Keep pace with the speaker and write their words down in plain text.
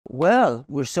Well,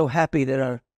 we're so happy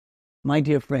that my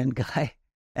dear friend Guy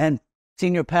and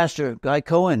Senior Pastor Guy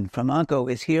Cohen from Onco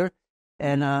is here.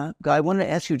 And Guy, I wanted to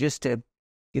ask you just to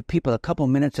give people a couple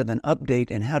minutes of an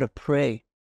update on how to pray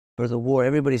for the war.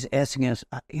 Everybody's asking us,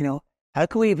 how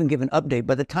can we even give an update?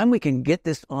 By the time we can get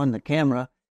this on the camera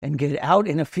and get it out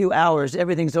in a few hours,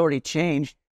 everything's already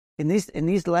changed. In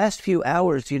these last few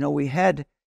hours, we had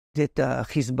that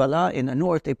Hezbollah in the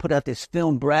north, they put out this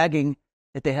film bragging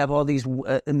that they have all these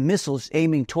missiles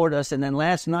aiming toward us. And then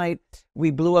last night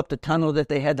we blew up the tunnel that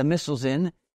they had the missiles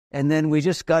in. And then we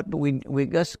just got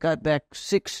back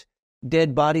 6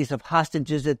 dead bodies of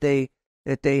hostages that they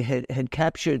had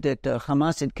captured, that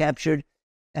Hamas had captured.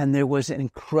 And there was an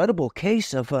incredible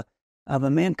case of a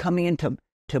man coming in to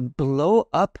blow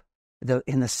up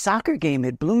in the soccer game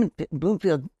at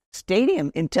Bloomfield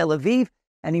Stadium in Tel Aviv.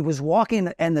 And he was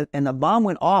walking, and the bomb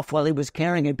went off while he was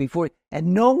carrying it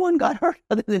and no one got hurt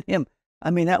other than him.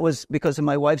 I mean, that was because of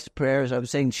my wife's prayers. I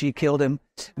was saying she killed him,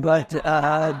 but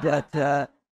there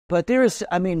is,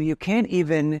 you can't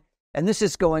even, and this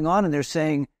is going on, and they're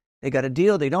saying they got a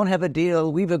deal, they don't have a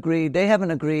deal, we've agreed, they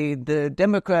haven't agreed, the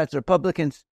Democrats,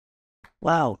 Republicans.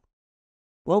 Wow.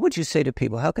 What would you say to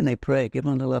people? How can they pray? Give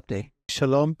them a little update.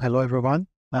 Shalom. Hello, everyone.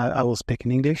 I will speak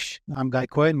in English. I'm Guy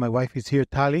Cohen. My wife is here,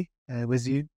 Tali.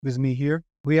 With me here.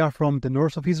 We are from the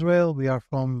north of Israel. We are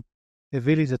from a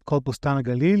village that's called Bustan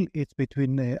Galil. It's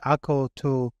between Akko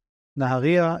to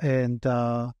Naharia, and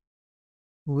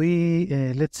we,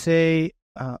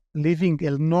 living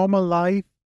a normal life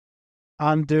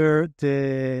under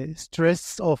the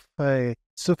stress of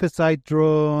suicide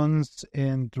drones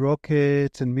and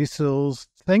rockets and missiles.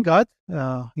 Thank God,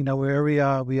 in our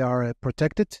area we are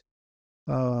protected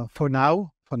for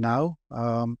now.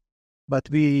 But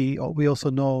we also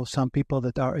know some people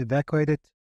that are evacuated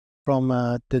from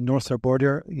the northern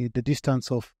border, the distance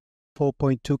of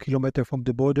 4.2 kilometers from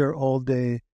the border. All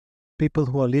the people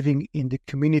who are living in the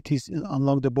communities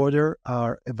along the border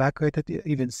are evacuated,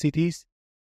 even cities.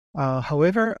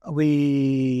 However,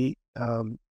 we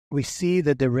see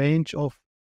that the range of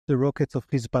the rockets of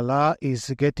Hezbollah is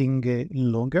getting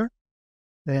longer,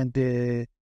 and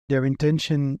their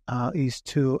intention is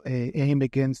to aim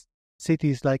against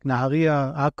cities like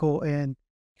Naharia, Akko, and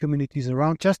communities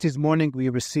around. Just this morning, we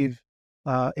received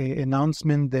an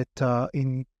announcement that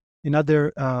in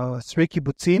another 3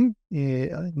 kibbutzim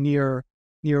near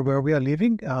where we are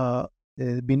living,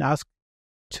 been asked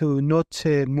to not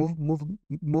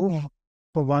move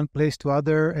from one place to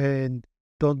other, and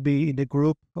don't be in a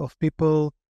group of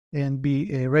people, and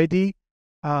be ready.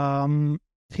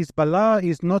 Hezbollah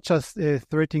is not just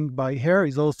threatened by air;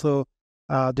 is also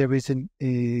there is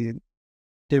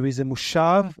a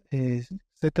mushav, a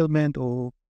settlement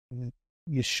or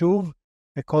yeshuv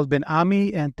called Ben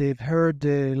Ami, and they've heard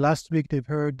last week. They've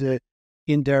heard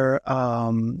in their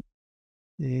homes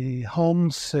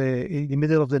in the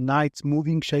middle of the night,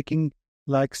 moving, shaking,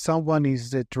 like someone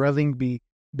is dwelling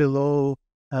below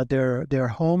their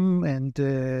home. And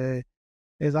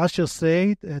as Asher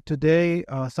said, today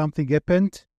something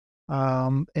happened,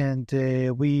 and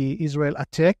Israel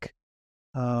attack.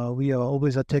 We are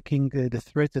always attacking the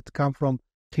threats that come from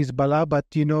Hezbollah,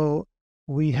 but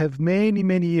we have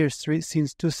many years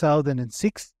since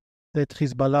 2006 that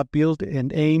Hezbollah built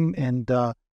and aim and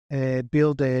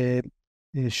build a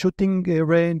shooting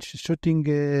range,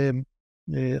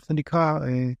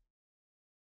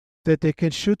 that they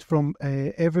can shoot from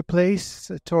every place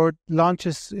toward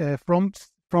launches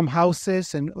from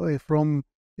houses and from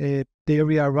the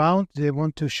area around. They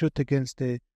want to shoot against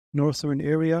the northern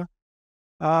area.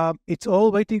 It's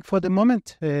all waiting for the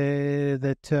moment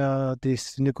that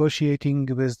this negotiating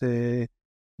with the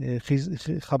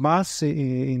Hamas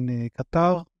in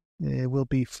Qatar will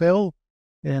be failed,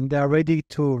 and they are ready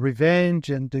to revenge.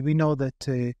 And we know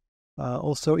that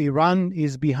also Iran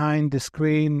is behind the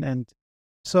screen. And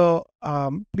so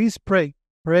please pray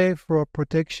for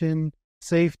protection,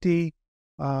 safety.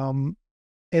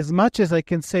 As much as I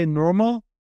can say normal,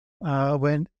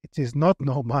 when it is not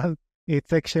normal,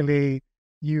 it's actually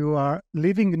you are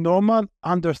living normal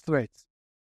under threats.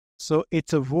 So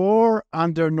it's a war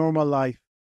under normal life.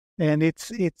 And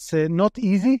it's not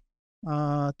easy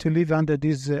to live under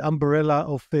this umbrella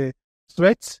of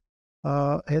threats.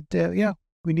 We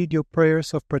need your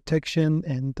prayers of protection,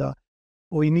 and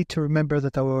we need to remember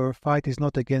that our fight is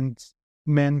not against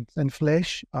men and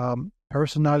flesh.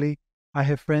 Personally, I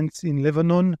have friends in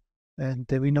Lebanon, and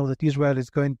we know that Israel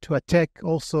is going to attack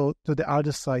also to the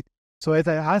other side. So as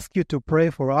I ask you to pray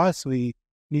for us, we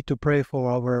need to pray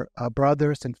for our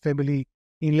brothers and family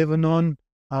in Lebanon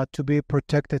to be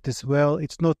protected as well.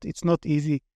 It's not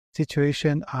easy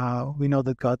situation. We know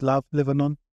that God loved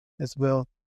Lebanon as well.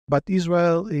 But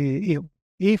Israel,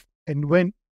 if and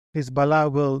when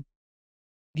Hezbollah will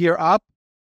gear up,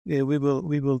 we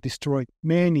will destroy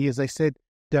many. As I said,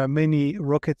 there are many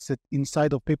rockets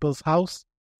inside of people's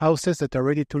houses that are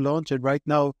ready to launch, and right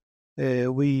now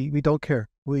we don't care.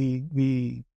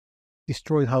 We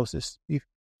destroy houses.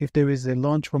 If there is a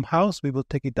launch from house, we will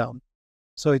take it down.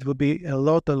 So it will be a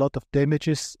lot of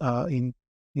damages in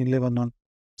Lebanon.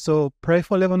 So pray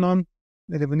for Lebanon,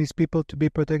 the Lebanese people to be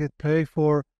protected. Pray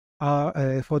for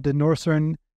the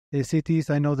northern cities.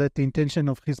 I know that the intention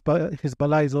of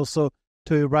Hezbollah is also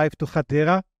to arrive to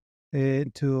Hadera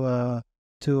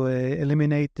to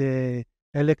eliminate the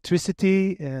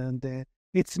electricity, and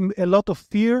it's a lot of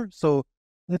fear. So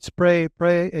let's pray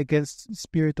against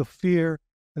spirit of fear.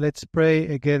 Let's pray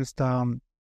against all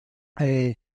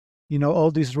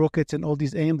these rockets and all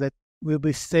these aim, that we'll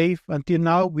be safe. Until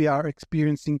now, we are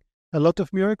experiencing a lot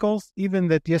of miracles. Even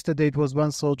that yesterday it was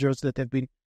one soldiers that have been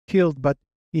killed. But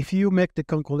if you make the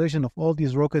calculation of all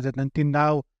these rockets that until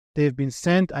now they've been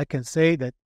sent, I can say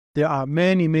that there are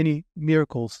many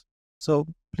miracles. So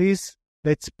please,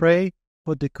 let's pray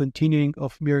for the continuing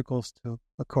of miracles to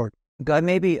occur. Guy,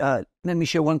 maybe let me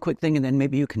share one quick thing, and then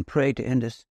maybe you can pray to end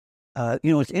us.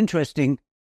 It's interesting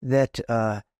that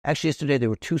actually yesterday there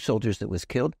were 2 soldiers that was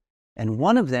killed, and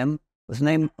one of them was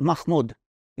named Mahmoud.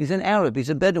 He's an Arab. He's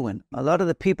a Bedouin. A lot of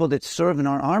the people that serve in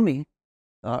our army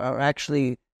are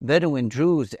actually Bedouin,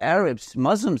 Druze, Arabs,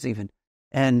 Muslims even.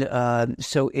 And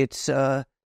so it's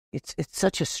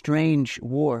such a strange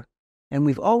war. And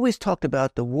we've always talked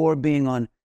about the war being on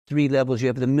 3 levels. You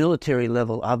have the military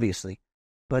level, obviously.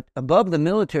 But above the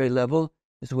military level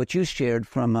is what you shared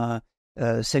from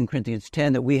 2 Corinthians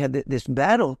 10, that we have this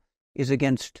battle is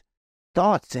against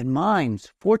thoughts and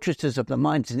minds, fortresses of the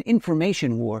minds, an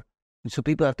information war. And so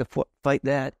people have to fight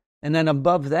that. And then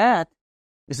above that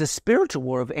is a spiritual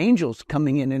war of angels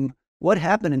coming in. And what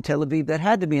happened in Tel Aviv, that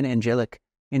had to be an angelic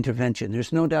intervention.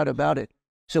 There's no doubt about it.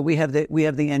 So we have the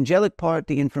angelic part,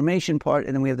 the information part,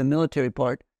 and then we have the military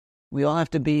part. We all have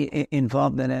to be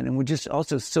involved in that. And we're just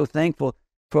also so thankful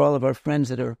for all of our friends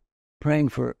that are praying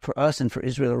for us and for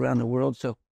Israel around the world.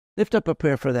 So lift up a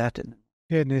prayer for that.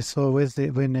 Yeah, so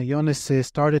when Jonas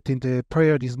started in the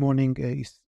prayer this morning, he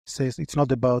says it's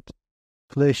not about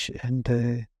flesh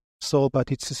and soul, but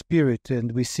it's a spirit.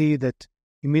 And we see that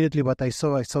immediately what I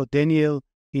saw Daniel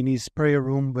in his prayer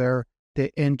room, where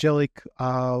the angelic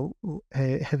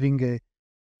having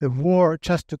a war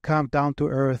just to come down to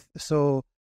earth. So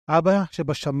Abba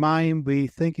Shebashamayim, we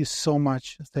thank you so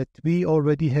much that we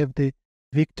already have the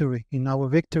victory. In our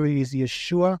victory is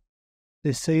Yeshua,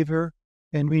 the Savior,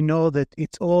 and we know that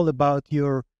it's all about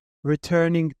your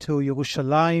returning to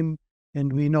Yerushalayim,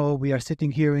 and we know we are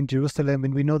sitting here in Jerusalem,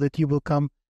 and we know that you will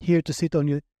come here to sit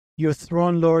on your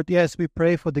throne, Lord. Yes, we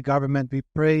pray for the government. We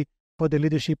pray for the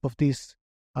leadership of this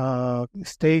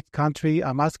state, country.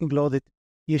 I'm asking, Lord, that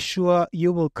Yeshua,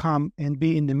 you will come and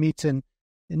be in the midst. And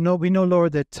we know,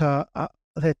 Lord, that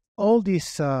that all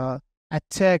this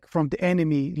attack from the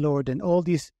enemy, Lord, and all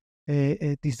this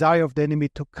desire of the enemy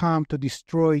to come, to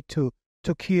destroy, to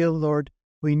kill, Lord,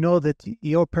 we know that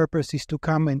your purpose is to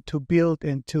come and to build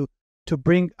and to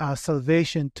bring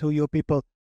salvation to your people,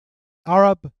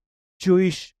 Arab,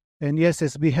 Jewish, and yes,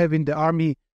 as we have in the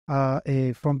army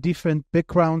from different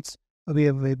backgrounds, we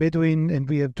have a Bedouin, and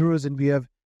we have Druze, and we have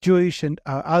Jewish, and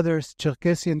others,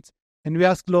 Cherkessians, and we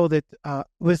ask, Lord, that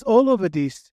with all of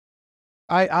this,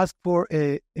 I ask for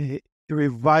a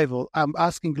revival. I'm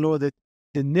asking, Lord, that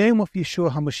the name of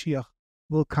Yeshua HaMashiach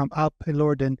will come up,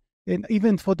 Lord, and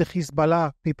even for the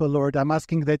Hezbollah people, Lord, I'm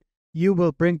asking that you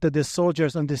will bring to the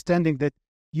soldiers understanding that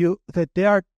they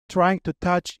are trying to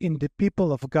touch in the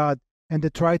people of God, and they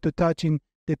try to touch in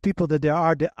the people that they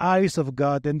are the eyes of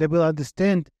God, and they will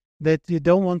understand that you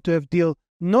don't want to have deal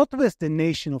not with the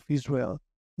nation of Israel,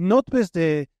 not with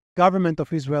the government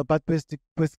of Israel, but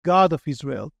with God of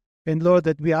Israel. And Lord,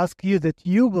 that we ask you that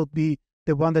you will be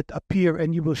the one that appear,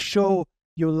 and you will show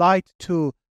your light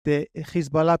to the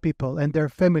Hezbollah people and their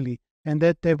family, and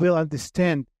that they will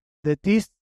understand that this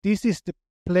is the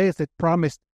place that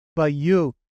promised by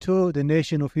you to the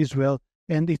nation of Israel,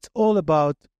 and it's all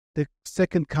about the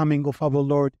second coming of our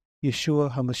Lord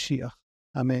Yeshua HaMashiach.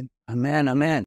 Amen. Amen. Amen.